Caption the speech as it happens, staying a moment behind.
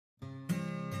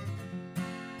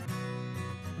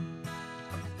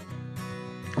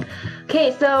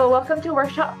Okay, so welcome to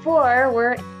workshop 4.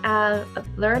 We're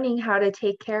learning how to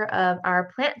take care of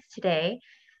our plants today.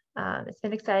 It's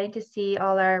been exciting to see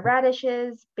all our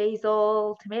radishes,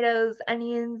 basil, tomatoes,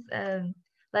 onions, and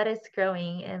lettuce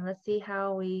growing, and let's see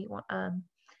how we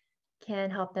can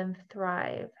help them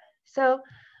thrive. So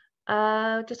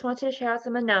just wanted to share out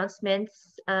some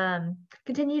announcements.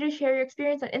 Continue to share your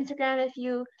experience on Instagram if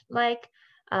you like,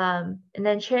 and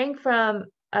then sharing from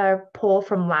our poll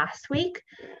from last week.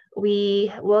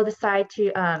 We will decide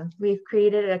to, we've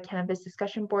created a Canvas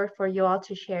discussion board for you all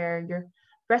to share your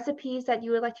recipes that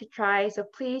you would like to try. So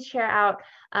please share out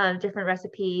different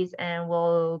recipes and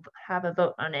we'll have a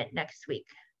vote on it next week.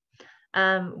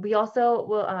 We also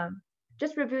will,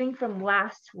 just reviewing from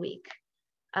last week,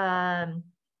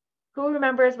 who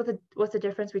remembers what's the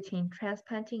difference between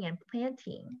transplanting and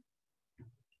planting?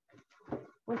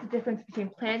 What's the difference between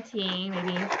planting,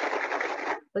 maybe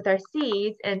with our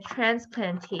seeds, and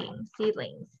transplanting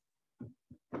seedlings?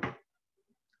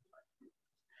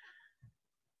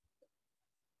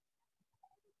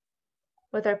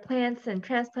 With our plants and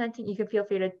transplanting, you can feel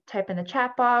free to type in the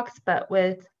chat box, but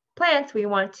with plants, we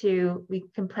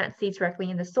can plant seeds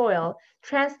directly in the soil.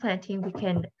 Transplanting, we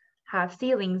can have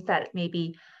seedlings that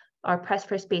maybe are pressed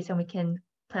for space and we can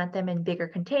plant them in bigger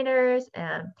containers,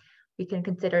 and we can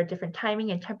consider different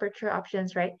timing and temperature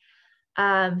options, right?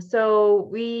 So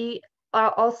we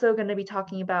are also going to be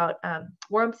talking about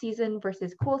warm season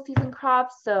versus cool season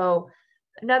crops. So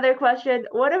another question,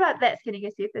 what about this? Can you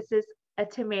guys see if this is a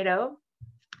tomato?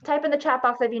 Type in the chat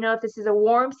box if you know if this is a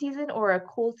warm season or a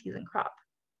cool season crop.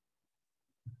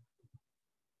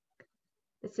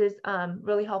 This is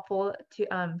really helpful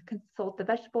to consult the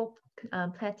vegetable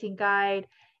planting guide,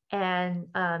 and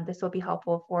this will be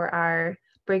helpful for our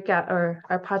breakout or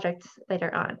our projects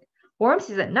later on. Warm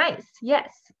season, nice,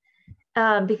 yes.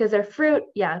 Because their fruit,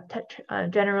 yeah,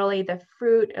 generally the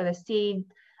fruit or the seed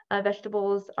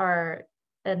vegetables are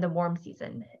in the warm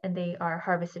season, and they are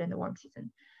harvested in the warm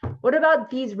season. What about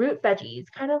these root veggies?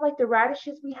 Kind of like the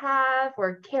radishes we have,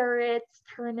 or carrots,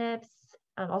 turnips,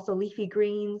 also leafy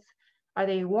greens. Are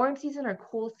they warm season or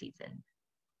cool season?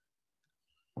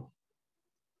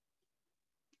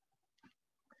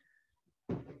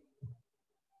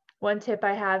 One tip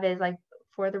I have is like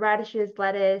for the radishes,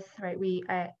 lettuce, right?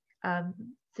 I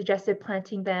suggested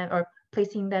planting them or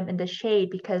placing them in the shade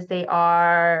because they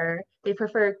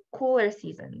prefer cooler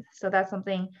seasons. So that's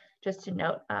something just to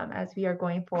note as we are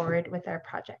going forward with our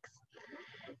projects.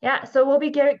 Yeah, so we'll be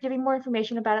giving more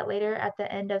information about it later at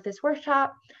the end of this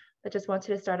workshop, but just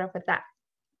wanted to start off with that.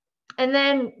 And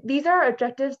then these are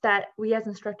objectives that we as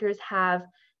instructors have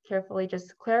carefully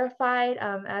just clarified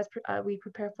as we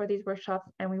prepare for these workshops,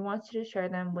 and we want to share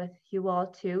them with you all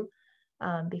too,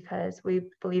 because we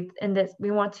believe in this. We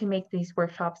want to make these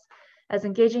workshops as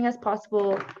engaging as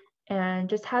possible and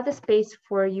just have the space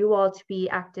for you all to be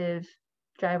active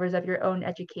drivers of your own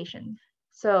education.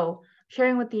 So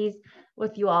sharing with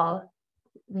you all,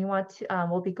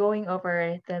 we'll be going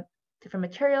over the different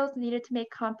materials needed to make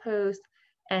compost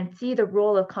and see the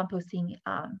role of composting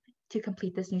to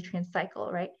complete this nutrient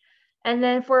cycle, right? And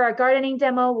then for our gardening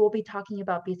demo, we'll be talking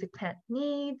about basic plant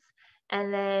needs.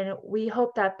 And then we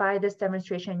hope that by this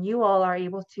demonstration, you all are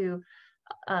able to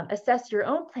assess your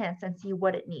own plants and see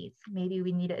what it needs. Maybe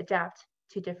we need to adapt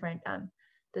to different,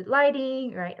 the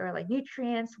lighting, right? Or like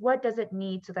nutrients, what does it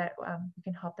need so that we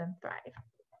can help them thrive.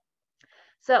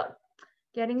 So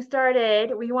getting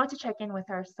started, we want to check in with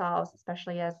ourselves,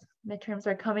 especially as midterms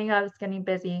are coming up, it's getting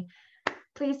busy.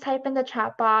 Please type in the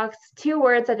chat box 2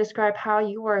 words that describe how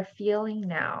you are feeling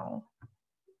now.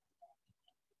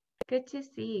 Good to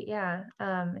see, yeah.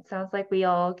 It sounds like we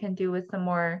all can do with some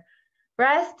more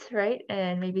rest, right?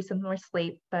 And maybe some more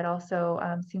sleep, but also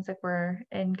seems like we're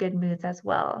in good moods as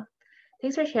well.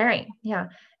 Thanks for sharing, yeah.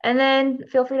 And then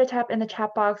feel free to tap in the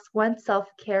chat box one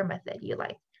self-care method you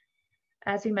like.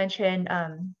 As we mentioned,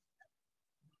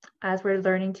 as we're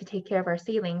learning to take care of our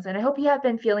seedlings, and I hope you have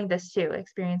been feeling this too,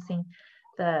 experiencing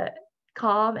the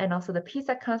calm and also the peace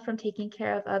that comes from taking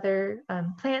care of other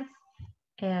plants,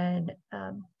 and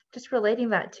just relating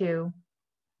that to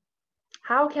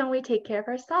how can we take care of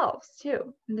ourselves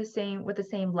too, with the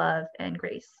same love and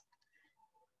grace.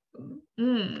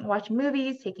 Watch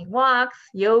movies, taking walks,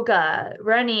 yoga,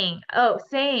 running. Oh,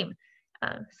 same.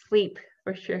 Sleep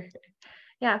for sure.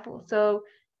 Yeah, so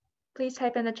please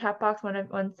type in the chat box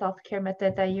one self-care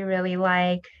method that you really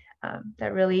like,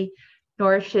 that really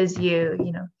nourishes you,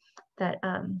 that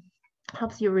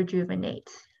helps you rejuvenate,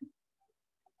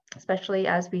 especially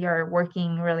as we are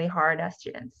working really hard as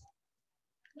students.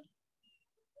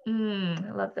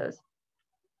 I love those.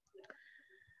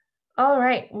 All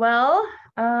right. Well,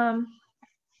 Anca,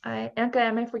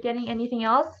 am I forgetting anything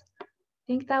else? I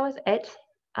think that was it.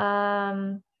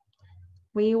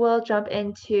 We will jump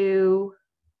into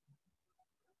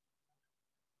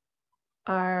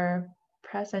our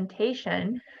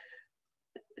presentation.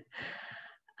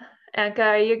 Anca,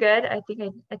 are you good? I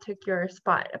think I took your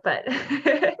spot, but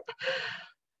I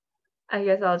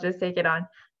guess I'll just take it on.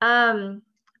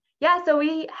 Yeah, so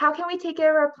how can we take care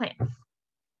of our plants?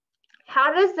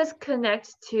 How does this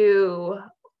connect to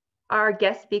our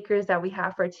guest speakers that we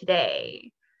have for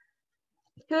today?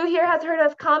 Who here has heard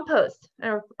of compost,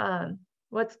 or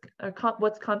what's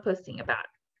composting about?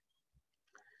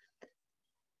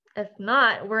 If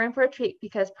not, we're in for a treat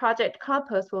because Project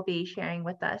Compost will be sharing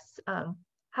with us.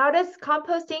 How does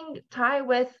composting tie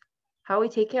with how we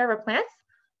take care of our plants?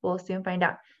 We'll soon find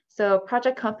out. So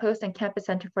Project Compost and Campus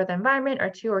Center for the Environment are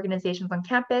two organizations on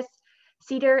campus.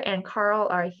 Cedar and Karl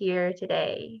are here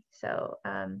today. So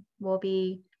we'll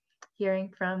be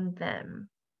hearing from them.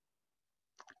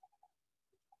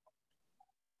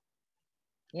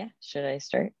 Yeah, should I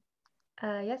start?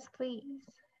 Yes, please.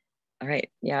 All right,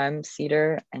 yeah, I'm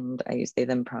Cedar and I use they,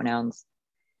 them pronouns.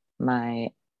 My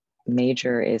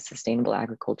major is sustainable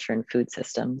agriculture and food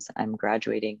systems. I'm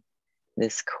graduating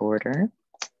this quarter.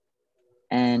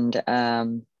 And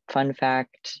fun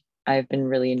fact, I've been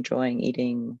really enjoying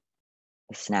eating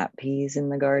the snap peas in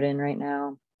the garden right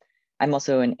now. I'm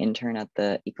also an intern at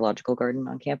the ecological garden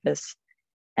on campus,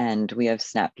 and we have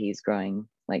snap peas growing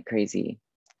like crazy.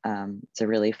 It's a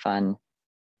really fun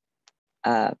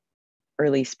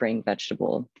early spring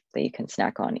vegetable that you can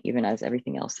snack on even as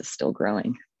everything else is still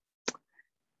growing.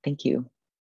 Thank you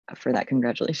for that.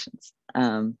 Congratulations.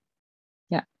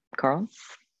 Yeah, Karl?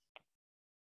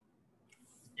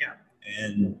 Yeah,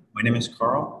 and my name is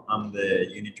Karl. I'm the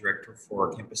unit director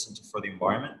for Campus Center for the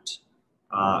Environment.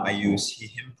 I use he,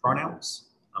 him pronouns.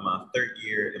 I'm a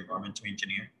third-year environmental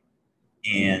engineer.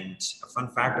 And a fun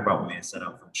fact about me is that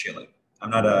I'm from Chile. I'm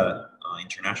not an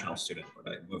international student,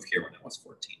 but I moved here when I was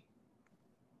 14.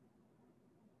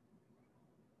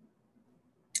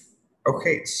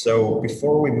 Okay, so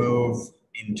before we move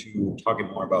into talking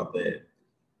more about the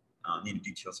needed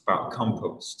details about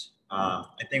compost, I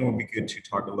think it would be good to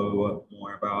talk a little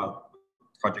more about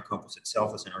Project Compost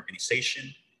itself as an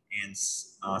organization and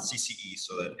CCE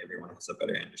so that everyone has a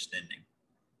better understanding.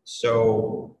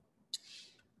 So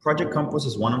Project Compost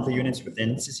is one of the units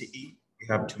within CCE. We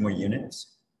have two more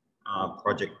units,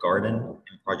 Project Garden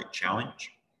and Project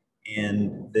Challenge.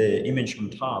 And the image on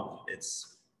top,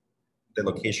 it's the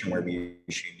location where we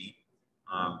usually meet.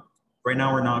 Right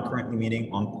now, we're not currently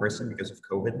meeting in person because of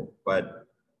COVID, but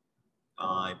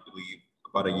I believe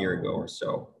about a year ago or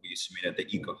so, we used to meet at the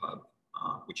Eco Hub,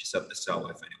 which is at the cell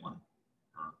if anyone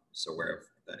is aware of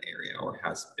that area or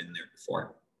has been there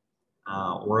before.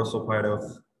 We're also part of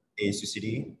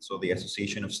ASUCD, so the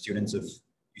Association of Students of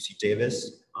UC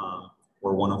Davis.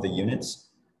 We're one of the units.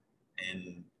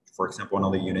 And for example, one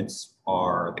of the units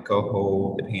are the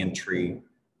Coho, the Pantry,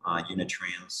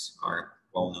 Unitrans are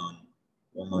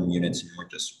well-known units, and we're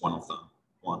just one of them,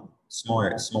 one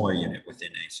smaller unit within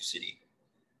ASUCD.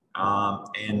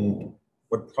 And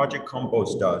what Project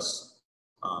Compost does,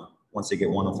 once they get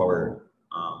one of our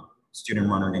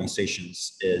student-run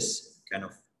organizations, is kind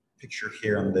of pictured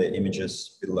here on the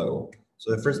images below.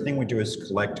 So the first thing we do is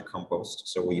collect compost.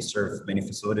 So we serve many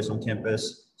facilities on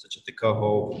campus, such as the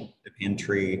Coho, the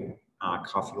Pantry,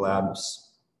 coffee labs,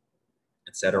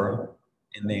 etc.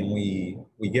 And then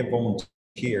we get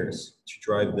volunteers to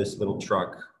drive this little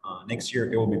truck. Next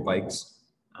year, it will be bikes,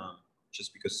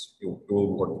 just because it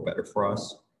will work better for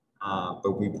us.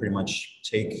 But we pretty much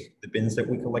take the bins that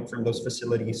we collect from those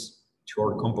facilities to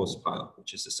our compost pile,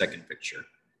 which is the second picture.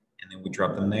 And then we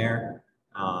drop them there.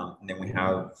 And then we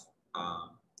have,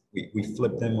 we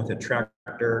flip them with a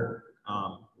tractor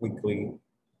weekly.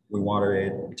 We water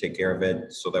it, we take care of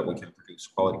it so that we can produce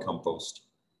quality compost.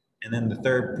 And then the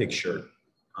third picture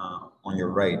on your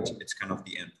right, it's kind of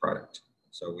the end product.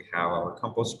 So we have our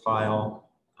compost pile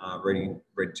ready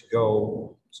to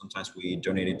go. Sometimes we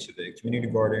donate it to the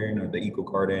community garden or the eco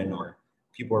garden or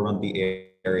people around the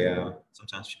area.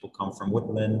 Sometimes people come from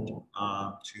Woodland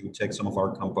to take some of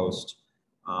our compost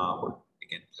or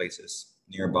again, places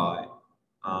nearby.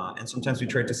 And sometimes we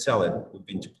try to sell it. We've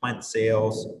been to plant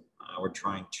sales. We're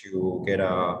trying to get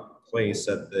a place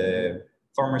at the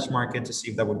farmers market to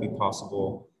see if that would be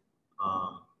possible,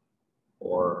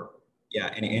 or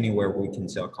yeah, anywhere we can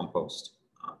sell compost.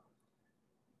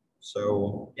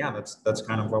 So yeah, that's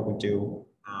kind of what we do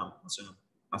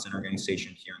as an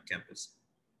organization here on campus.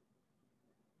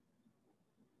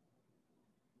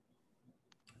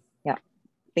 Yeah,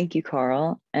 Thank you,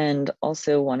 Karl. And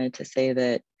also wanted to say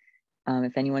that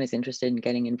if anyone is interested in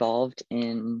getting involved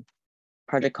in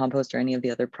Project Compost or any of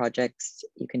the other projects,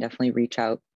 you can definitely reach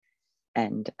out.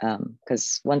 And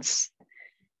because once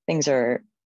things are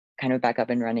kind of back up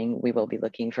and running, we will be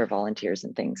looking for volunteers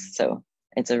and things. So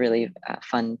it's a really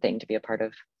fun thing to be a part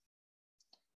of,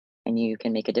 and you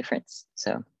can make a difference.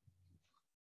 So,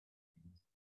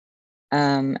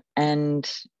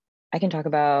 and I can talk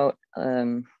about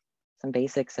some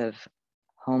basics of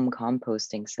home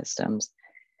composting systems.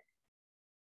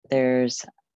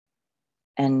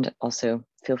 And also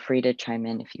feel free to chime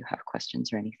in if you have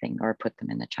questions or anything, or put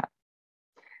them in the chat.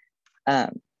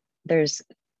 There's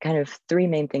kind of three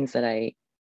main things that I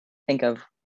think of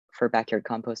for backyard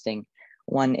composting.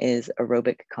 One is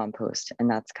aerobic compost, and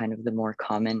that's kind of the more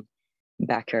common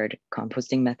backyard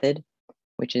composting method,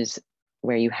 which is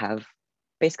where you have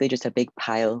basically just a big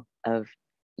pile of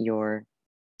your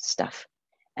stuff,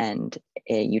 and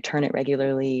you turn it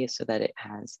regularly so that it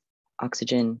has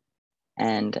oxygen.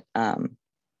 And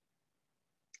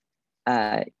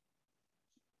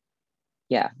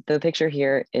yeah, the picture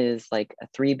here is like a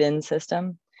 3-bin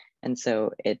system. And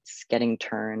so it's getting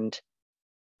turned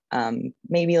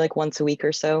maybe like once a week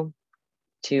or so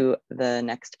to the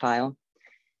next pile.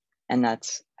 And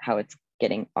that's how it's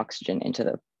getting oxygen into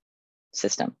the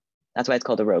system. That's why it's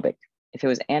called aerobic. If it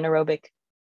was anaerobic,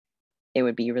 it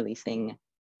would be releasing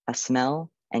a smell,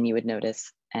 and you would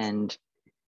notice, and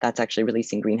that's actually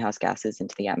releasing greenhouse gases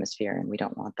into the atmosphere, and we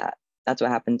don't want that. That's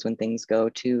what happens when things go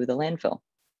to the landfill.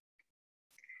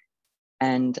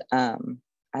 And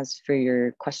as for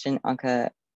your question, Anca,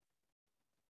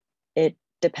 it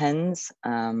depends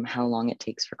how long it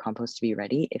takes for compost to be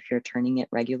ready. If you're turning it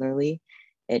regularly,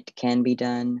 it can be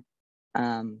done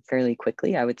fairly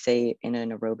quickly. I would say in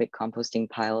an aerobic composting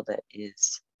pile that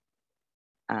is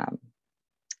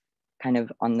kind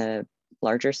of on the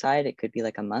larger side, it could be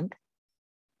like a month.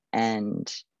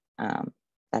 And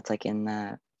that's like in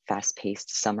the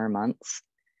fast-paced summer months,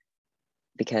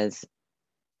 because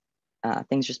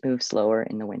things just move slower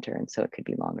in the winter, and so it could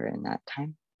be longer in that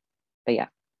time. But yeah,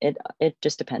 it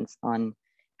just depends on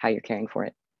how you're caring for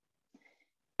it.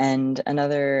 And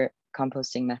another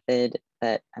composting method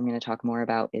that I'm going to talk more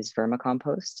about is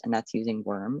vermicompost, and that's using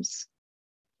worms.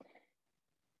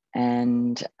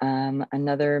 And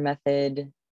another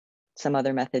method, some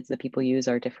other methods that people use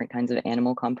are different kinds of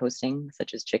animal composting,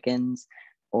 such as chickens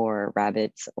or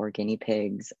rabbits or guinea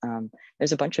pigs.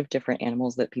 There's a bunch of different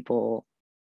animals that people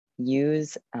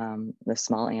use, the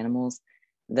small animals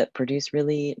that produce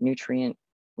really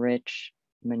nutrient-rich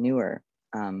manure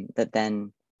that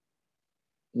then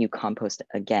you compost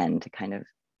again to kind of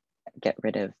get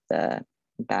rid of the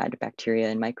bad bacteria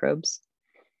and microbes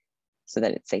so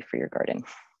that it's safe for your garden.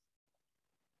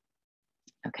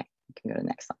 Okay, you can go to the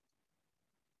next slide.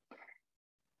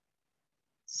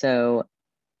 So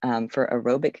for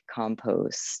aerobic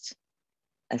compost,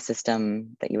 a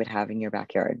system that you would have in your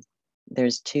backyard,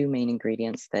 there's 2 main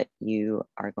ingredients that you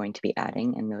are going to be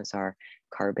adding, and those are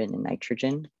carbon and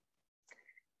nitrogen,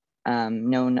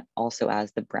 known also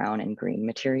as the brown and green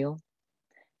material.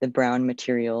 The brown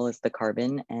material is the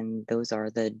carbon, and those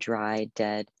are the dry,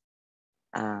 dead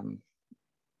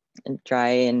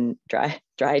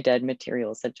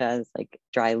materials, such as like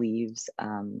dry leaves,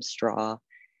 straw,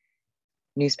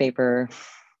 newspaper,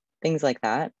 things like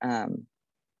that,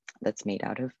 that's made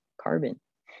out of carbon.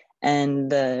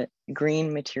 And the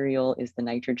green material is the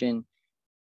nitrogen,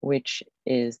 which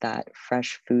is that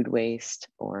fresh food waste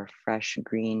or fresh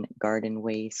green garden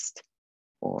waste,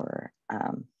 or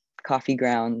coffee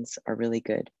grounds are really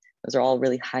good. Those are all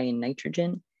really high in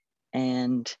nitrogen,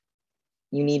 and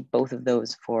you need both of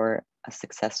those for a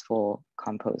successful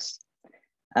compost.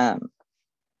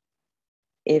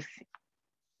 If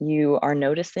you are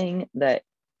noticing that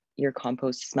your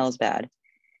compost smells bad,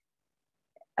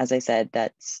 as I said,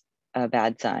 that's a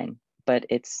bad sign, but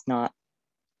it's not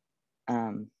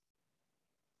something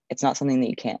that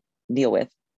you can't deal with.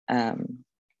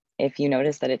 If you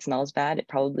notice that it smells bad, it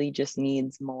probably just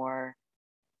needs more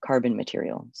carbon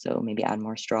material. So maybe add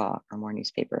more straw or more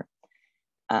newspaper.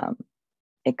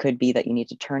 It could be that you need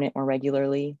to turn it more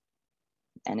regularly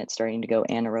and it's starting to go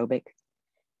anaerobic.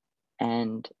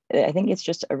 And I think it's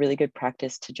just a really good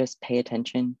practice to just pay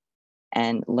attention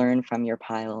and learn from your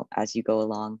pile as you go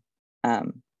along.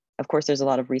 Of course, there's a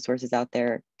lot of resources out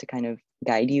there to kind of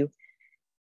guide you,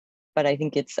 but I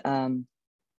think it's a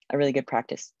really good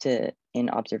practice in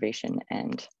observation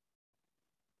and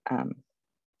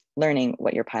learning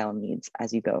what your pile needs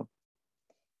as you go.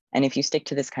 And if you stick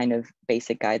to this kind of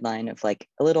basic guideline of like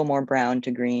a little more brown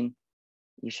to green,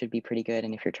 you should be pretty good.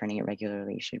 And if you're turning it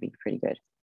regularly, you should be pretty good.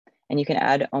 And you can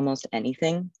add almost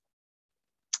anything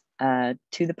to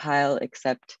the pile,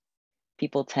 except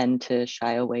people tend to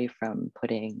shy away from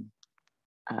putting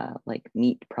like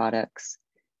meat products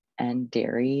and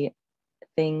dairy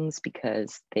things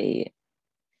because they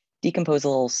decompose a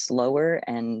little slower,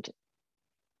 and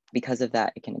because of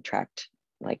that, it can attract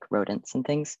like rodents and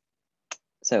things.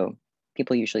 So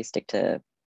people usually stick to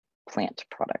plant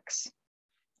products.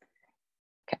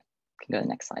 Okay, can go to the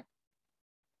next slide.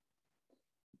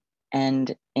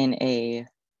 And in a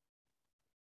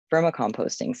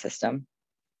vermicomposting system,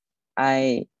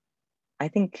 I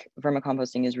think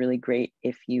vermicomposting is really great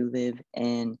if you live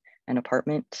in an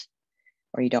apartment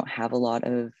or you don't have a lot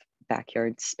of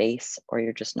backyard space, or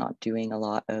you're just not doing a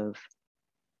lot of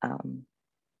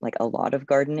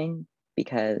gardening,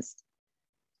 because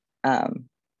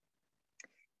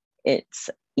it's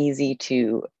easy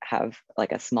to have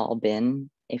like a small bin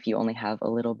if you only have a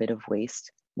little bit of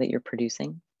waste that you're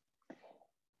producing.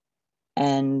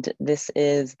 And this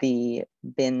is the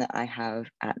bin that I have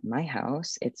at my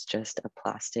house. It's just a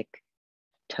plastic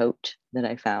tote that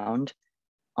I found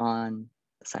on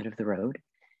the side of the road.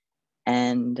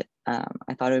 And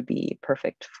I thought it would be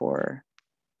perfect for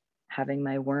having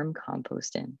my worm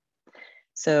compost in.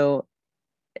 So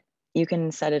you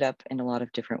can set it up in a lot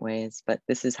of different ways, but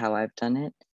this is how I've done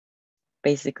it.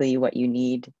 Basically, what you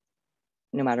need,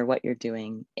 no matter what you're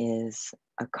doing, is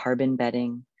a carbon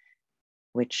bedding,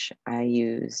 which I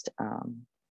used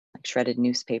like shredded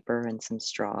newspaper and some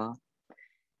straw.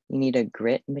 You need a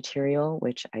grit material,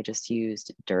 which I just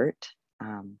used dirt.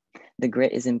 The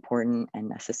grit is important and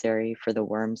necessary for the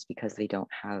worms because they don't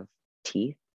have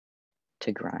teeth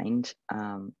to grind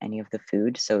any of the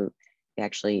food. So they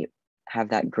actually have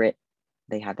that grit,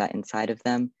 they have that inside of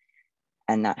them,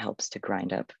 and that helps to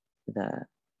grind up the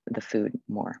food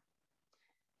more.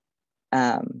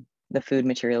 The food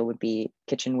material would be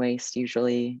kitchen waste,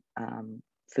 usually,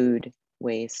 food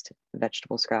waste,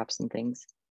 vegetable scraps and things.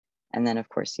 And then of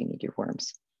course you need your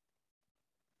worms.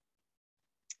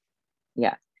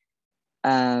 Yeah.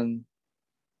 Yeah,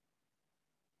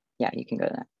 you can go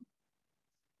to that.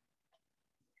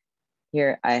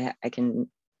 Here, I can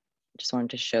just wanted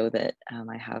to show that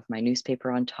I have my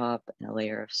newspaper on top and a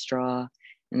layer of straw,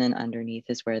 and then underneath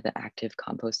is where the active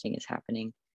composting is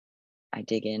happening. I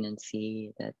dig in and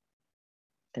see that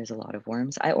there's a lot of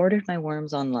worms. I ordered my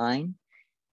worms online,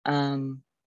 and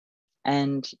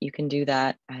you can do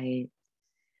that.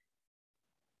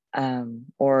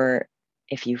 Or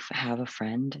if you have a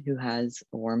friend who has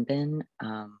a worm bin,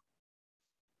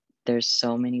 there's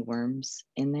so many worms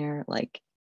in there, like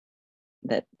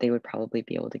that they would probably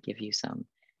be able to give you some,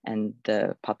 and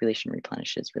the population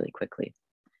replenishes really quickly.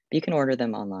 But you can order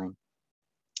them online.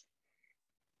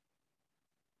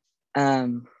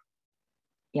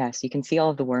 Yeah, so you can see all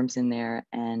of the worms in there,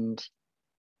 and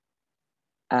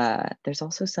there's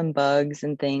also some bugs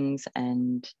and things,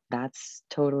 and that's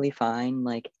totally fine.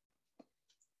 Like,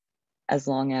 as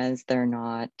long as they're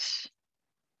not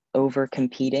over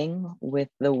competing with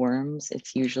the worms,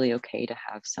 it's usually okay to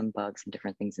have some bugs and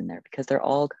different things in there because they're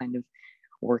all kind of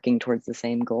working towards the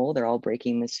same goal. They're all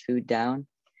breaking this food down,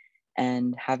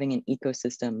 and having an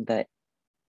ecosystem that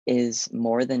is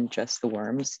more than just the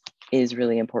worms is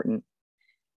really important,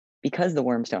 because the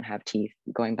worms don't have teeth.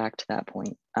 Going back to that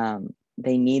point,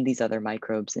 they need these other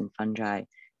microbes and fungi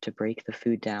to break the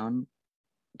food down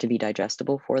to be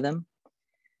digestible for them.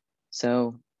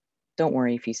 So don't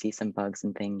worry if you see some bugs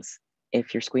and things.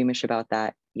 If you're squeamish about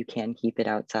that, you can keep it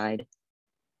outside.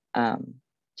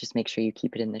 Just make sure you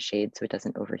keep it in the shade so it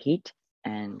doesn't overheat,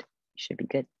 and you should be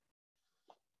good.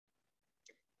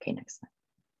 Okay, next slide.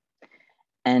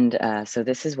 And so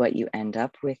this is what you end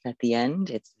up with at the end.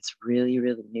 It's this really,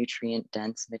 really nutrient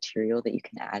dense material that you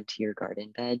can add to your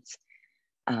garden beds,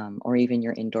 or even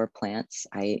your indoor plants.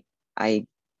 I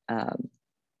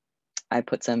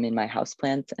put some in my house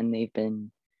plants, and they've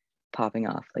been popping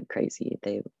off like crazy.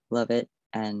 They love it.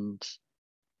 And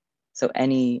so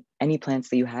any plants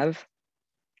that you have,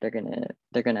 they're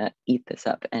gonna eat this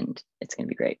up, and it's gonna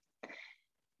be great.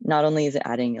 Not only is it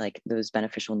adding like those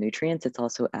beneficial nutrients, it's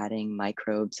also adding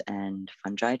microbes and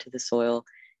fungi to the soil,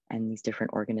 and these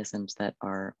different organisms that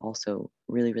are also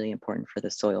really, really important for the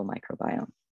soil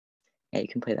microbiome. Yeah, you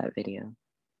can play that video.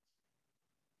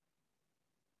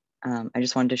 I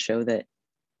just wanted to show that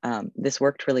this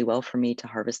worked really well for me to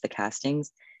harvest the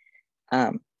castings.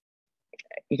 You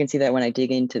can see that when I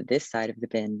dig into this side of the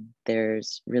bin,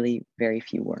 there's really very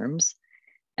few worms.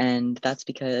 And that's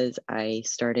because I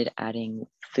started adding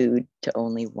food to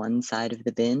only one side of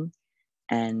the bin.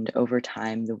 And over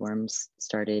time, the worms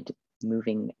started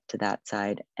moving to that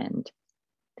side, and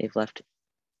they've left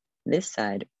this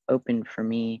side open for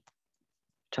me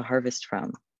to harvest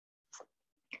from.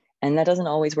 And that doesn't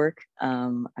always work.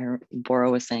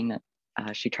 Borah was saying that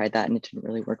she tried that and it didn't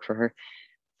really work for her.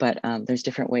 But there's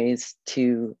different ways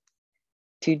to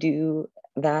do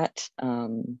that.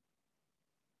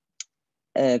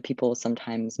 People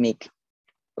sometimes make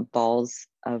balls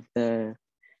of the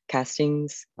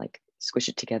castings, like squish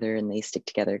it together and they stick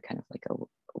together kind of like a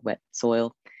wet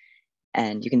soil.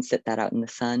 And you can sit that out in the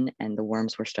sun and the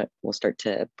worms will start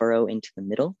to burrow into the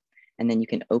middle. And then you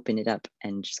can open it up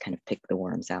and just kind of pick the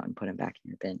worms out and put them back in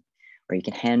your bin. Or you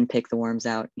can hand pick the worms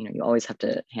out. You know, you always have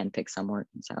to hand pick some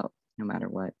worms out no matter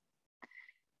what.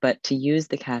 But to use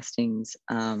the castings,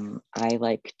 I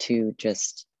like to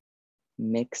just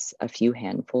mix a few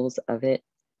handfuls of it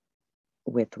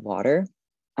with water,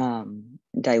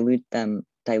 dilute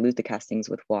the castings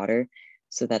with water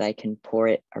so that I can pour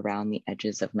it around the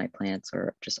edges of my plants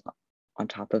or just on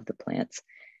top of the plants.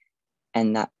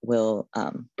 And that will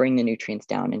bring the nutrients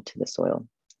down into the soil.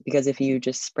 Because if you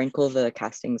just sprinkle the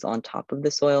castings on top of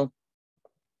the soil,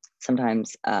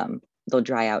 sometimes they'll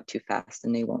dry out too fast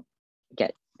and they won't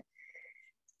get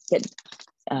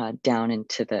down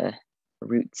into the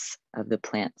roots of the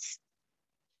plants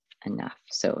enough.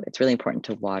 So it's really important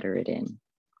to water it in.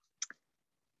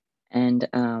 And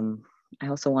I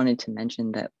also wanted to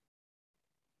mention that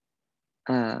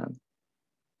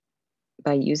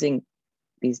by using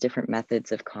these different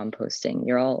methods of composting,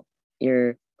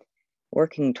 you're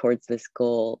working towards this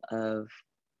goal of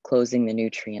closing the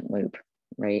nutrient loop,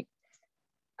 right?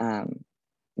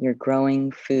 You're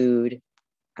growing food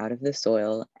out of the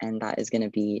soil, and that is going to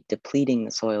be depleting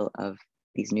the soil of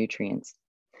these nutrients.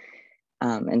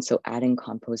 And so adding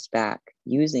compost back,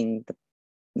 using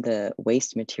the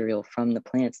waste material from the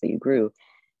plants that you grew,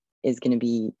 is going to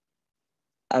be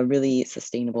a really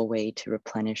sustainable way to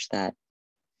replenish that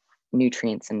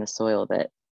nutrients in the soil that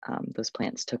those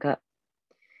plants took up.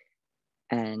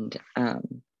 And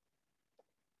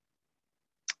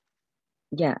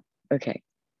yeah, okay.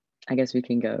 I guess we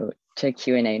can go to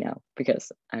Q&A now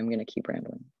because I'm going to keep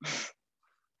rambling. Does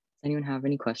anyone have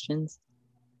any questions?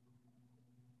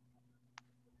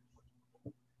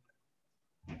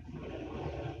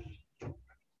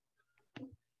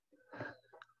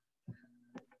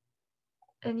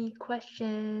 Any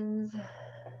questions?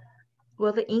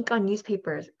 Will the ink on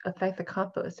newspapers affect the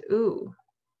compost? Ooh,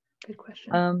 good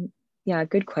question. Yeah,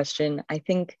 good question. I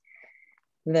think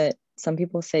that some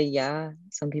people say yeah,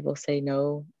 some people say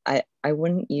no. I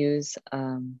wouldn't use,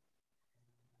 I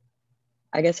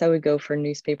guess I would go for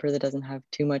newspaper that doesn't have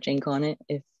too much ink on it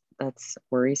if that's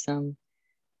worrisome.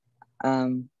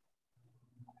 But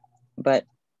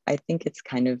I think it's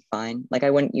kind of fine. Like I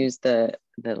wouldn't use the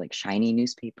like shiny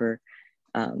newspaper.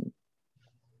 But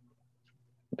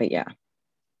yeah,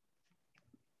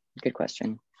 good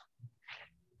question.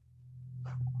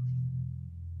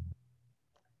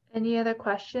 Any other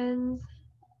questions?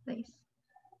 Nice.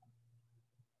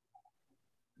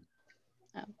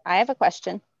 I have a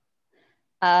question.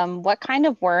 What kind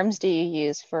of worms do you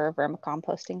use for a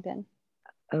vermicomposting bin?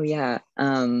 Oh yeah,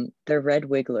 they're red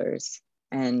wigglers,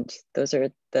 and those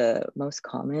are the most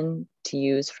common to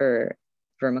use for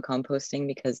vermicomposting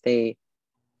because they're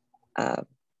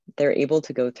able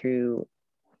to go through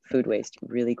food waste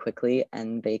really quickly,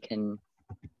 and they can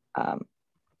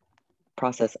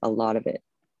process a lot of it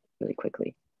really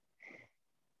quickly.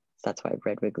 So that's why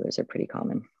red wigglers are pretty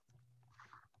common.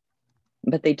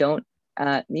 But they don't,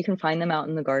 you can find them out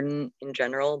in the garden in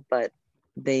general, but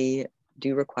they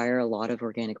do require a lot of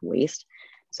organic waste.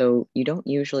 So you don't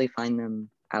usually find them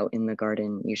out in the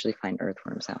garden. You usually find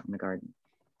earthworms out in the garden.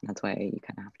 That's why you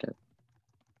kind of have to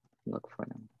look for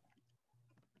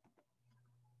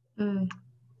them.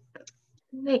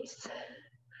 Nice.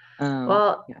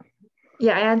 Well,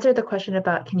 yeah, I answered the question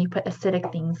about can you put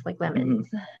acidic things like lemons.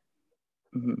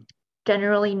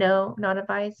 Generally, no, not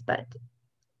advised, but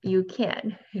you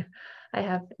can. I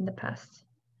have in the past.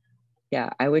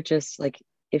 Yeah, I would just like,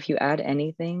 if you add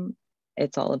anything,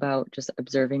 it's all about just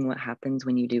observing what happens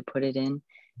when you do put it in.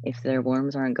 If their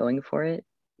worms aren't going for it,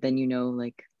 then you know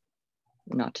like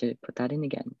not to put that in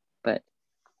again. But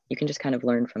you can just kind of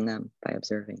learn from them by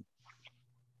observing.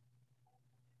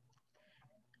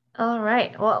 All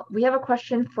right, well, we have a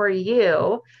question for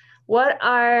you. What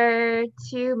are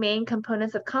two main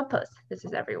components of compost? This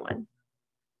is everyone.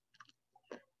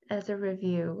 As a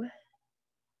review,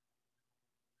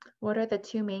 what are the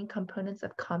two main components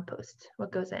of compost?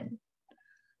 What goes in?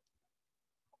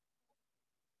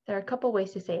 There are a couple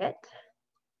ways to say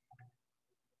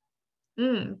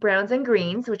it. Browns and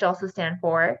greens, which also stand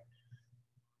for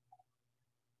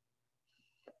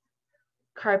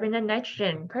carbon and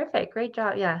nitrogen. Perfect, great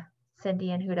job. Yeah,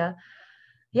 Cindy and Huda.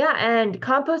 Yeah, and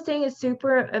composting is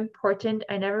super important.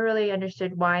 I never really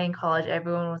understood why in college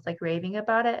everyone was like raving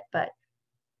about it, but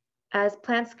as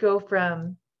plants go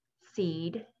from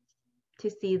seed to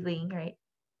seedling, right?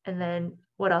 And then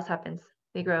what else happens?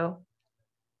 They grow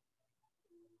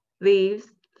leaves,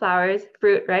 flowers,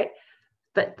 fruit, right?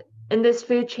 But in this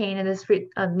food chain, in this fruit,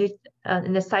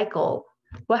 in this cycle,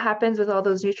 what happens with all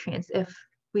those nutrients if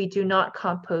we do not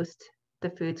compost the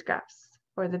food scraps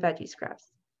or the veggie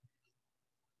scraps?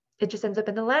 It just ends up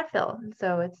in the landfill. And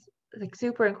so it's like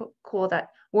super cool that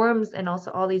worms and also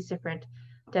all these different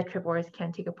detrivores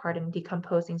can take a part in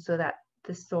decomposing so that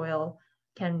the soil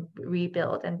can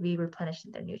rebuild and be replenished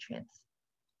in their nutrients.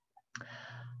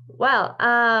 Well,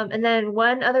 and then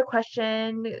one other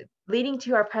question leading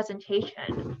to our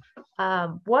presentation.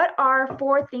 What are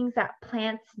 4 things that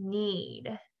plants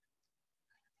need?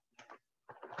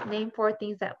 Name 4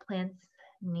 things that plants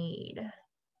need.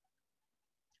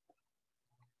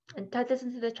 And type this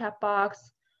into the chat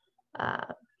box.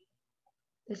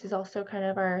 This is also kind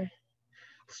of our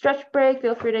stretch break.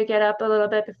 Feel free to get up a little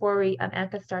bit before we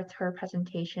Anca starts her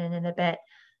presentation in a bit.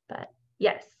 But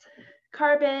yes,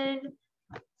 carbon,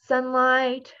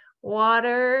 sunlight,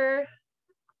 water.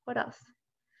 What else?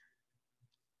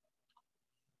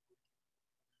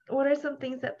 What are some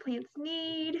things that plants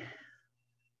need?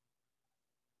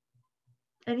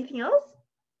 Anything else?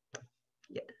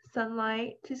 Yeah,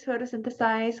 sunlight to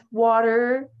photosynthesize,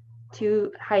 water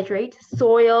to hydrate,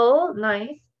 soil,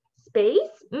 nice, space,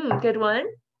 good one.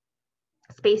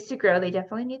 Space to grow, they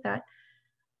definitely need that.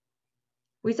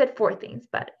 We said 4 things,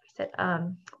 but we said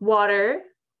water,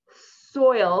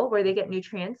 soil, where they get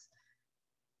nutrients,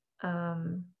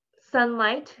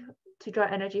 sunlight to draw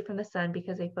energy from the sun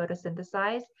because they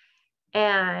photosynthesize,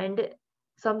 and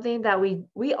something that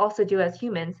we also do as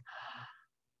humans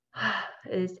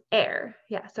is air.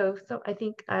 Yeah, so I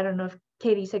think, I don't know if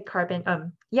Katie said carbon.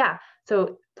 Yeah,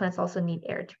 so plants also need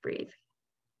air to breathe.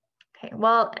 Okay,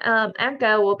 well,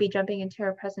 Anca will be jumping into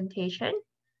her presentation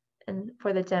and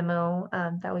for the demo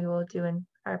that we will do in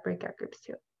our breakout groups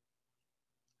too.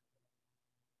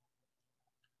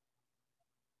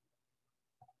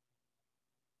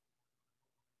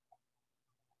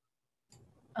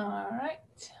 All right.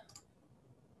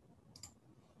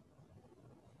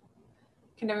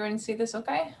 Can everyone see this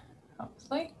okay?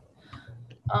 Hopefully.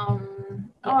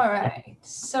 All right,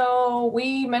 so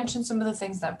we mentioned some of the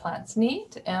things that plants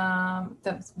need.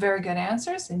 That's very good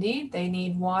answers. Indeed, they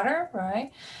need water,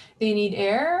 right? They need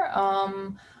air,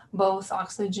 both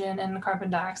oxygen and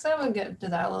carbon dioxide. We'll get to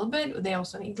that a little bit. They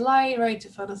also need light, right, to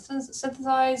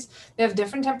photosynthesize. They have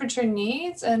different temperature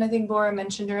needs. And I think Borah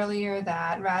mentioned earlier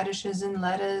that radishes and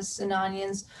lettuce and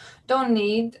onions don't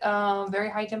need very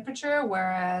high temperature,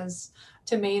 whereas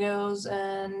tomatoes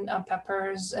and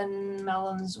peppers and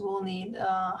melons will need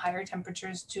higher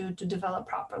temperatures to develop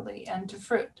properly and to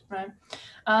fruit, right?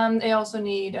 They also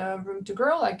need room to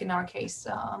grow, like in our case,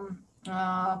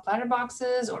 planter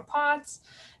boxes or pots.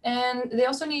 And they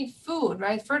also need food,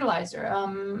 right? Fertilizer.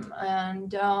 We're going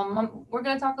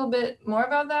to talk a little bit more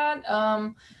about that.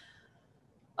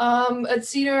 At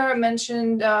Cedar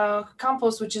mentioned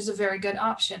compost, which is a very good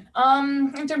option.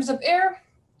 In terms of air,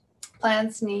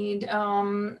 plants need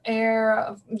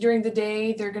air during the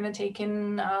day. They're going to take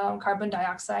in carbon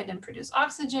dioxide and produce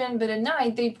oxygen, but at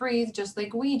night they breathe just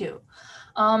like we do.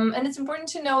 And it's important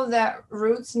to know that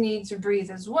roots need to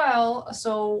breathe as well.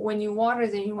 So when you water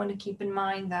them, you want to keep in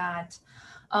mind that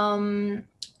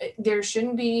there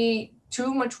shouldn't be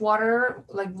too much water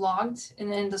like logged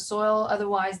in the soil.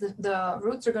 Otherwise, the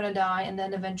roots are going to die, and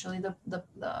then eventually the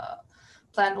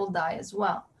plant will die as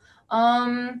well.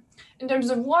 In terms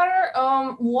of water,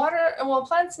 well,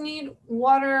 plants need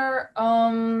water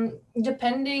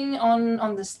depending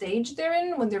on the stage they're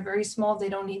in. When they're very small, they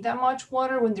don't need that much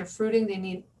water. When they're fruiting, they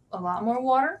need a lot more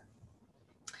water.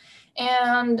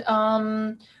 And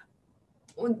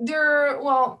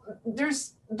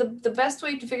there's the best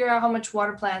way to figure out how much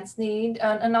water plants need,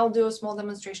 and I'll do a small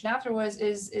demonstration afterwards,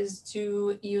 is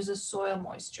to use a soil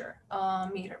moisture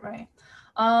meter, right?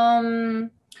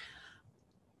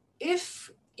 If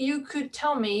you could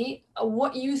tell me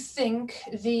what you think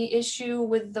the issue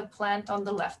with the plant on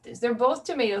the left is. They're both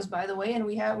tomatoes, by the way, and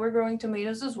we're growing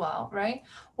tomatoes as well, right?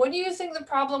 What do you think the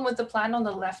problem with the plant on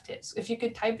the left is? If you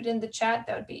could type it in the chat,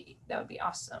 that would be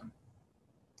awesome.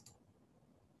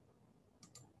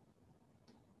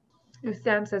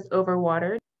 Sam says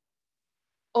overwatered.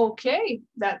 Okay,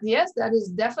 that is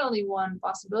definitely one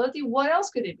possibility. What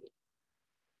else could it be?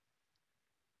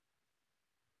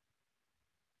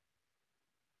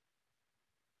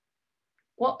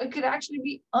 Well, it could actually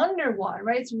be underwater,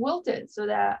 right? It's wilted. So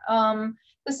that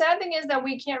the sad thing is that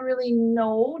we can't really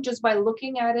know just by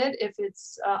looking at it if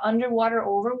it's underwater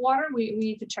or over water. We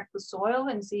need to check the soil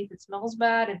and see if it smells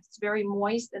bad. If it's very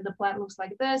moist and the plant looks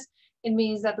like this, it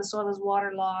means that the soil is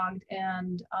waterlogged,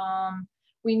 and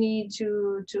we need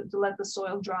to let the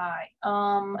soil dry,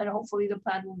 and hopefully the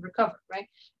plant will recover, right?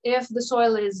 If the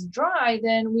soil is dry,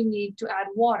 then we need to add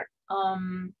water.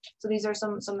 So these are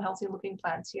some healthy looking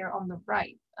plants here on the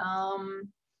right.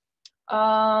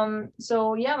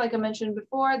 So yeah, like I mentioned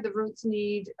before, the roots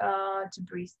need to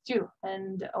breathe too,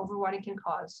 and overwatering can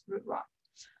cause root rot.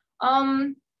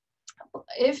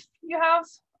 If you have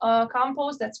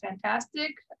compost, that's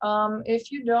fantastic.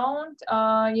 If you don't,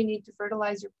 you need to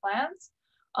fertilize your plants.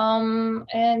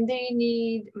 And they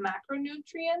need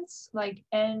macronutrients like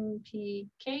NPK.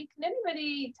 Can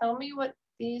anybody tell me what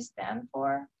these stand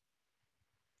for?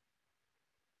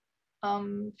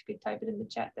 If you could type it in the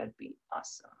chat, that'd be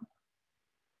awesome.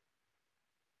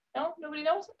 No, nobody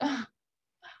knows?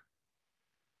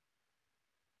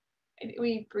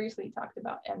 We briefly talked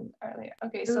about N earlier.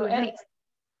 Okay, so N,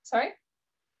 sorry?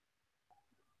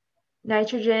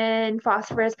 Nitrogen,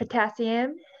 phosphorus,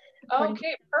 potassium.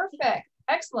 Okay, perfect.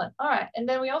 Excellent. All right. And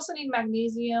then we also need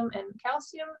magnesium and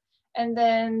calcium, and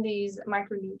then these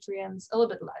micronutrients, a little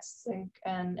bit less, zinc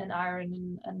and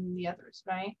iron and the others,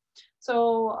 right?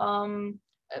 So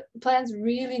plants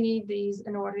really need these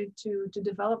in order to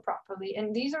develop properly.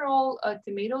 And these are all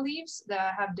tomato leaves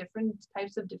that have different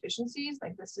types of deficiencies.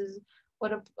 Like this is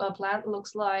what a plant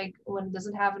looks like when it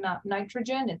doesn't have enough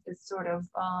nitrogen. It's sort of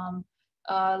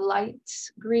light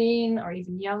green or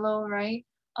even yellow, right?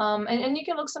 And you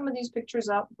can look some of these pictures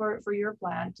up for your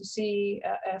plant to see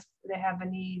if they have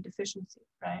any deficiency,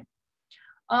 right?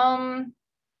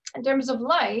 In terms of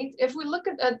light, if we look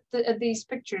at these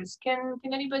pictures, can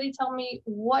anybody tell me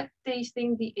what they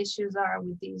think the issues are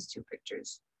with these two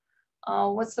pictures?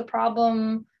 What's the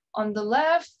problem on the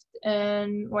left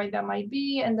and why that might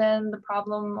be, and then the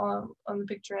problem on the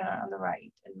picture on the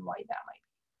right and why that might be?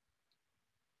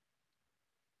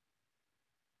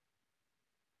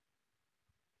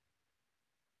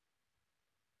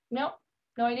 No,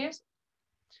 no ideas?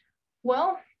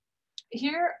 Well,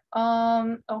 here,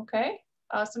 okay.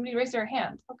 Somebody raised their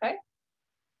hand, okay.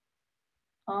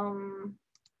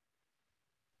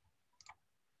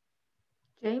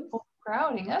 James?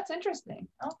 Crowding, that's interesting,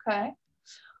 okay.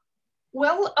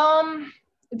 Well,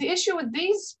 the issue with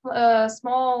these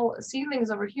small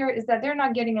seedlings over here is that they're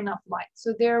not getting enough light.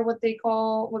 So they're what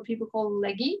people call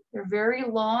leggy. They're very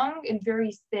long and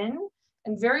very thin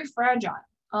and very fragile.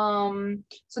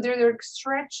 So they're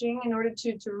stretching in order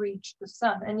to reach the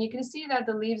sun. And you can see that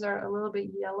the leaves are a little bit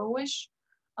yellowish.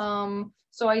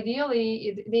 So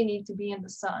ideally they need to be in the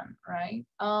sun, right?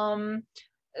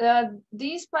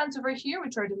 These plants over here,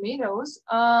 which are tomatoes,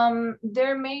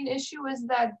 their main issue is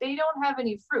that they don't have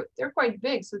any fruit. They're quite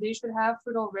big, so they should have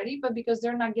fruit already, but because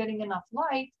they're not getting enough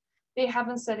light, they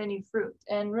haven't set any fruit.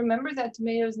 And remember that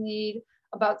tomatoes need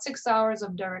about 6 hours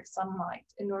of direct sunlight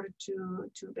in order to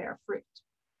bear fruit.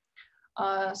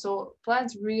 So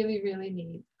plants really, really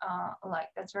need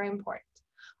light. That's very important.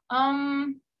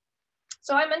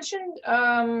 So I mentioned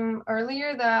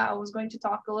earlier that I was going to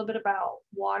talk a little bit about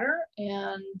water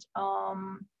and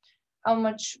how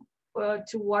much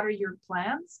to water your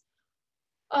plants.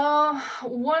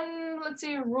 One, let's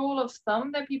say, rule of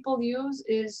thumb that people use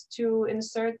is to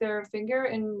insert their finger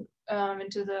into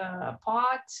the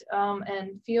pot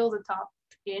and feel the top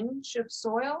inch of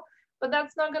soil, but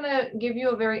that's not going to give you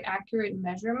a very accurate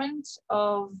measurement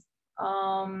of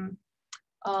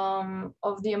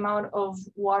the amount of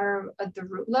water at the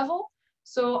root level.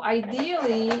 So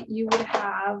ideally, you would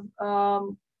have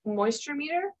moisture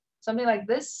meter, something like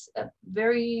this,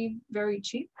 very, very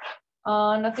cheap,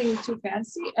 nothing too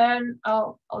fancy. And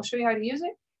I'll show you how to use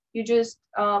it. You just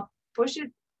push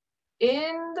it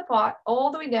in the pot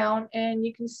all the way down, and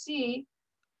you can see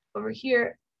over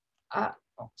here,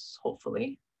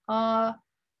 hopefully,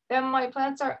 then my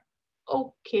plants are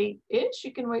okay-ish.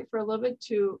 You can wait for a little bit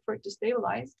for it to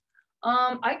stabilize.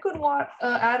 I could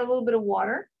add a little bit of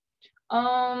water.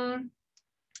 So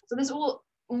this will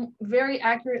very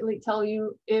accurately tell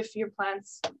you if your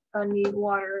plants need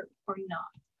water or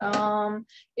not.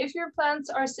 If your plants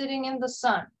are sitting in the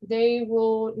sun, they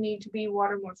will need to be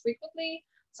watered more frequently,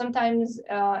 sometimes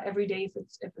every day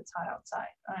if it's hot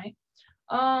outside, right?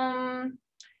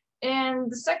 And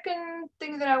the second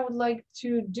thing that I would like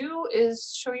to do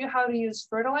is show you how to use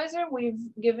fertilizer. We've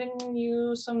given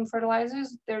you some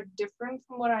fertilizers. They're different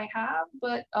from what I have,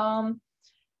 but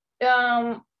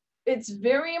it's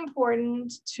very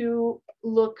important to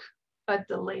look at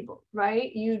the label,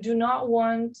 right? You do not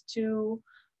want to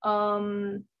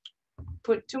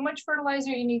put too much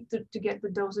fertilizer. You need to get the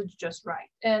dosage just right.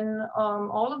 And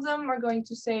all of them are going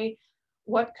to say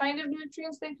what kind of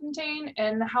nutrients they contain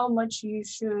and how much you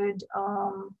should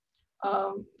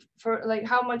how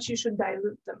much you should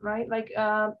dilute them, right? Like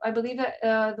I believe that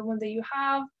the one that you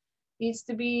have needs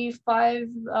to be 5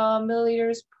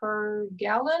 milliliters per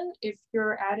gallon if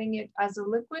you're adding it as a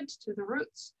liquid to the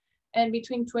roots, and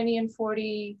between 20 and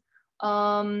 40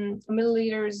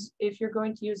 milliliters if you're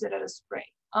going to use it as a spray.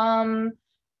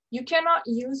 You cannot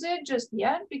use it just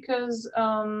yet because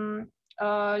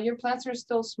your plants are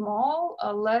still small.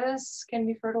 Lettuce can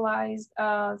be fertilized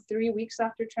 3 weeks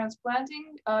after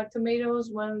transplanting.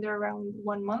 Tomatoes when they're around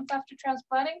 1 month after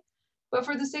transplanting. But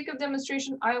for the sake of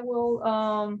demonstration, I will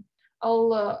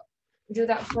I'll do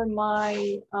that for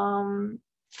my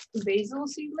basil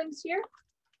seedlings here.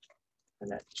 I'm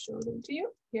gonna show them to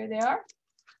you. Here they are.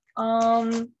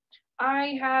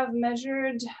 I have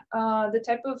measured the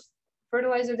type of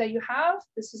fertilizer that you have.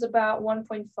 This is about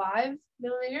 1.5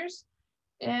 milliliters,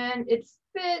 and it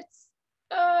fits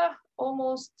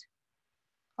almost,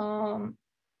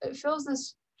 it fills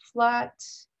this flat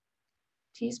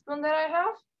teaspoon that I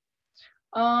have.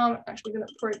 Actually gonna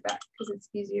pour it back because it's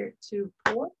easier to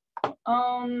pour.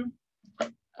 I'm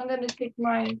gonna take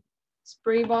my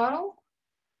spray bottle,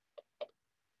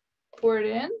 pour it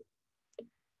in.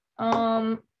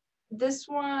 This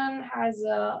one has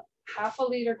a ½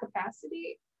 liter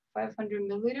capacity, 500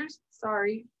 milliliters.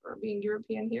 Sorry for being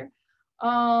European here.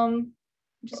 I'm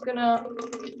just gonna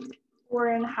pour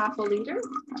in ½ liter.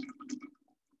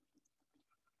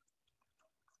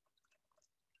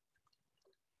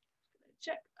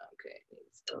 Check. Okay,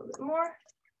 needs a little bit more.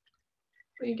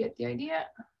 But you get the idea.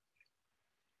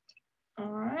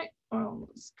 All right,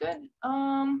 almost good.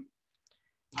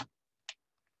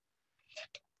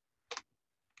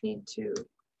 Need to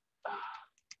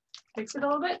mix it a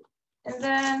little bit and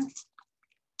then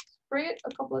spray it a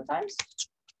couple of times.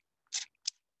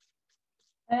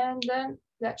 And then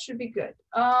that should be good.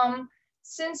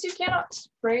 Since you cannot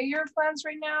spray your plants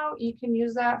right now, you can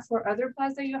use that for other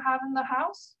plants that you have in the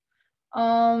house.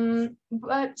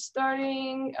 But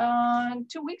starting 2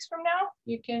 weeks from now,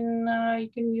 you can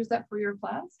use that for your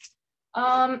plants.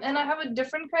 And I have a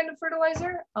different kind of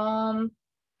fertilizer.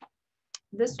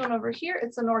 This one over here,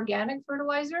 it's an organic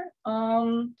fertilizer.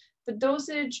 The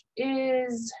dosage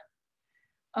is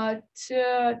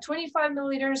to 25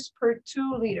 milliliters per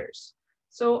 2 liters.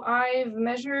 So I've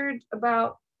measured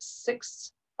about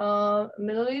 6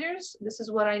 milliliters. This is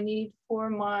what I need for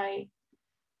my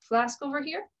flask over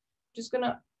here. Just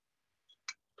gonna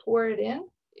pour it in.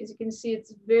 As you can see,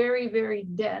 it's very, very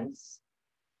dense.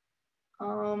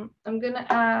 I'm gonna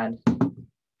add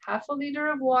 ½ liter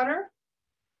of water.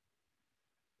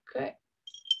 Okay.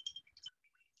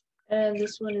 And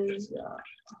this one is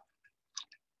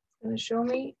gonna show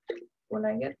me when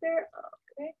I get there.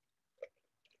 Okay.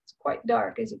 It's quite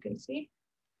dark, as you can see.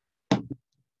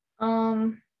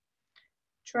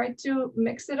 Try to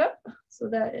mix it up so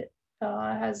that it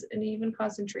has an even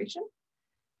concentration.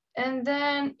 And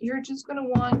then you're just gonna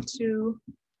want to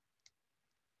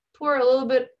pour a little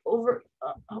bit over,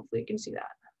 hopefully you can see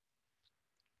that.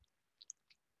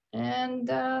 And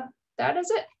that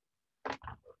is it.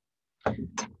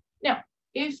 Now,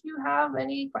 if you have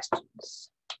any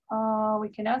questions, we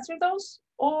can answer those,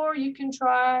 or you can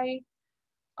try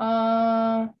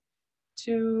to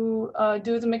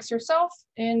do the mix yourself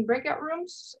in breakout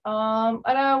rooms.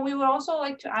 And we would also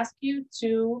like to ask you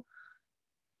to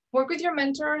work with your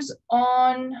mentors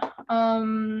on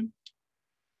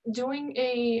doing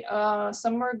a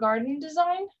summer garden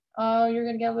design. You're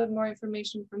gonna get a little more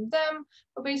information from them,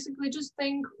 but basically just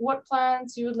think what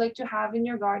plants you would like to have in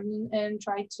your garden and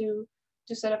try to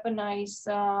set up a nice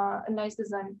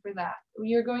design for that.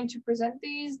 We are going to present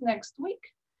these next week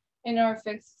in our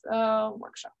 5th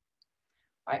workshop.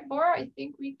 All right, Borah, I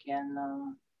think we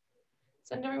can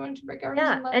send everyone to breakout rooms.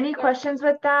 Yeah, any questions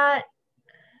with that?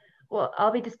 Well,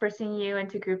 I'll be dispersing you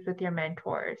into groups with your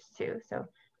mentors too. So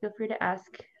feel free to ask,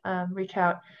 reach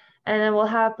out. And then we'll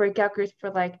have breakout groups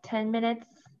for like 10 minutes.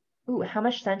 Ooh, how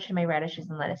much sun should my radishes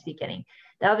and lettuce be getting?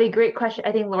 That'll be a great question.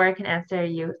 I think Laura can answer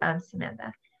you,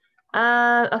 Samantha.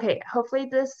 Okay, hopefully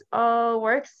this all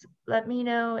works. Let me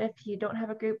know if you don't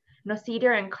have a group. No,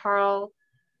 Cedar and Karl,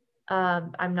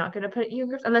 I'm not gonna put you in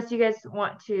groups unless you guys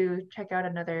want to check out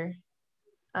another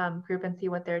group and see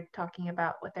what they're talking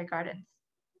about with their gardens.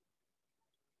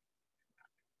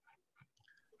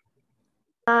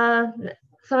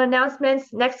 some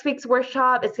announcements. Next week's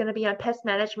workshop is going to be on pest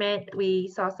management. We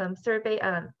saw some survey,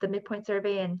 the midpoint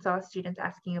survey, and saw students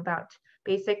asking about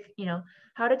basic,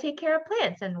 how to take care of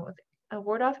plants and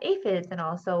ward off aphids, and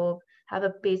also have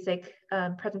a basic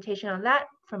presentation on that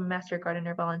from a master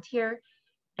gardener volunteer.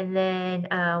 And then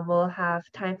we'll have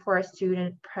time for our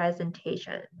student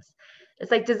presentations. It's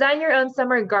like design your own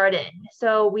summer garden.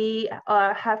 So we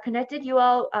have connected you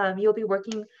all. You'll be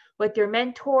working with your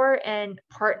mentor and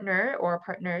partner or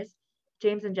partners.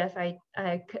 James and Jeff, I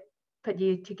put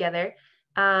you together.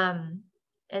 And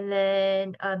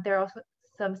then there are also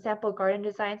some sample garden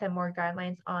designs and more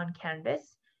guidelines on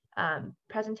Canvas.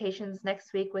 Presentations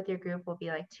next week with your group will be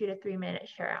like 2 to 3 minute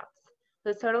share outs.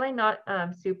 So it's totally not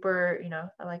super,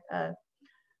 like a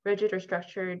rigid or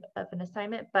structured of an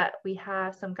assignment, but we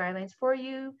have some guidelines for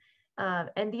you.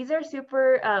 And these are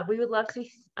super, we would love to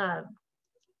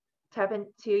tap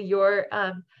into your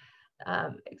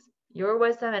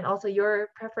wisdom and also your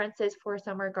preferences for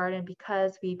summer garden,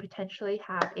 because we potentially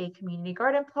have a community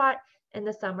garden plot in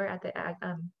the summer at the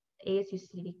ASU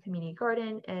City Community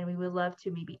Garden, and we would love to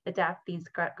maybe adapt these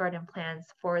garden plans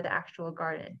for the actual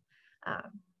garden.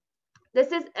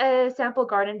 This is a sample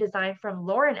garden design from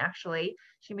Lauren, actually.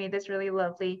 She made this really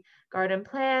lovely garden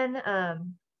plan.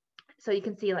 So you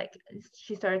can see, like,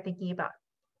 she started thinking about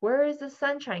where is the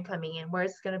sunshine coming in? Where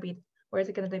is it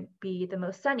going to be the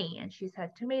most sunny? And she's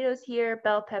had tomatoes here,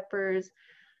 bell peppers,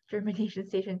 germination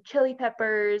station chili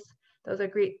peppers. Those are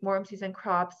great warm season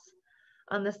crops.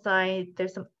 On the side,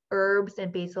 there's some herbs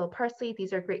and basil, parsley.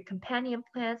 These are great companion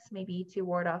plants, maybe to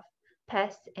ward off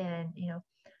pests and,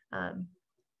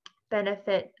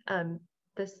 benefit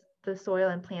the soil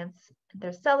and plants.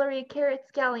 There's celery, carrots,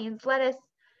 scallions, lettuce.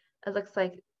 It looks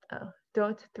like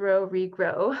don't throw,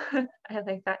 regrow. I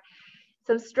like that.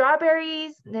 Some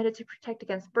strawberries netted to protect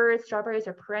against birds. Strawberries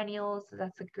are perennials, so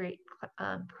that's a great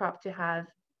crop to have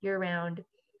year round.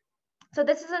 So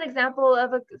this is an example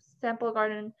of a sample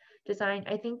garden design.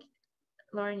 I think,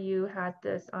 Lauren, you had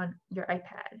this on your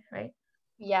iPad, right?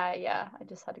 Yeah. I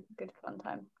just had a good fun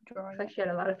time drawing. Like she had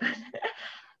a lot of fun.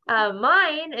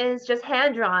 Mine is just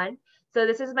hand drawn. So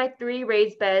this is my 3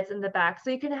 raised beds in the back. So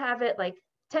you can have it like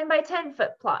 10 by 10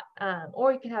 foot plot,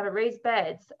 or you can have it raised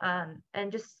beds,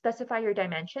 and just specify your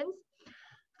dimensions.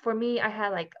 For me, I had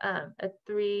like a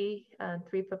 3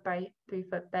 foot by 3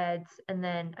 foot beds, and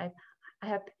then I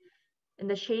have in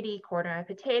the shady corner I have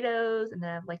potatoes, and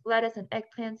then I have like lettuce and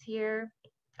eggplants here.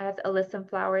 I have alyssum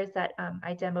flowers that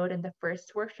I demoed in the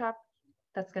first workshop.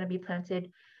 That's going to be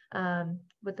planted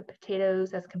with the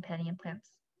potatoes as companion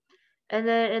plants. And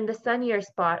then in the sunnier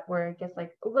spot where it gets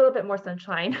like a little bit more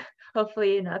sunshine,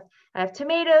 hopefully enough, I have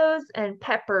tomatoes and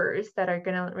peppers that are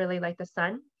gonna really like the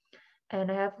sun.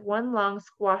 And I have 1 long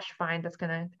squash vine that's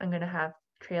I'm gonna have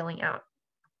trailing out.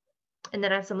 And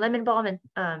then I have some lemon balm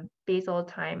and basil,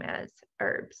 thyme as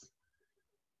herbs.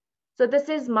 So this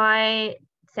is my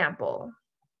sample.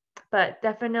 But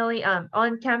definitely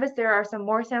on Canvas, there are some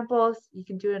more samples. You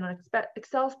can do it on an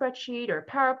Excel spreadsheet or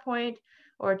PowerPoint,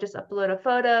 or just upload a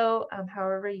photo,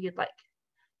 however you'd like.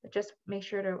 But just make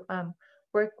sure to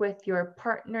work with your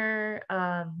partner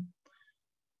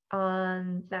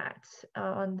on that.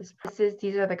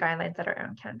 These are the guidelines that are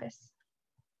on Canvas.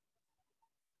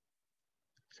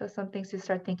 So some things to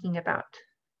start thinking about.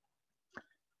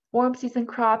 Warm season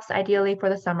crops, ideally for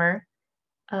the summer.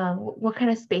 What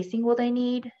kind of spacing will they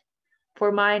need? For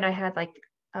mine, I had like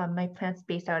my plants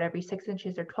spaced out every 6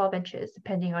 inches or 12 inches,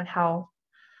 depending on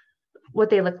what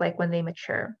they look like when they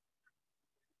mature.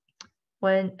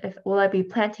 Will I be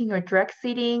planting or direct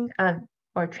seeding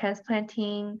or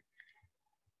transplanting?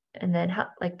 And then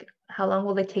how long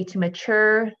will they take to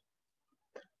mature?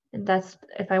 And that's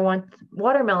if I want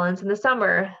watermelons in the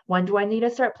summer, when do I need to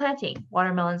start planting?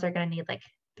 Watermelons are going to need like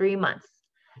 3 months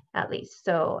at least.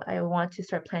 So I want to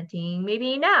start planting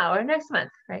maybe now or next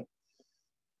month, right?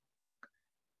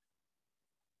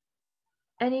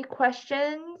 Any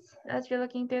questions as you're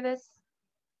looking through this?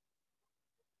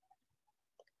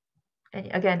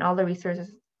 And again, all the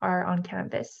resources are on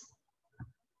Canvas.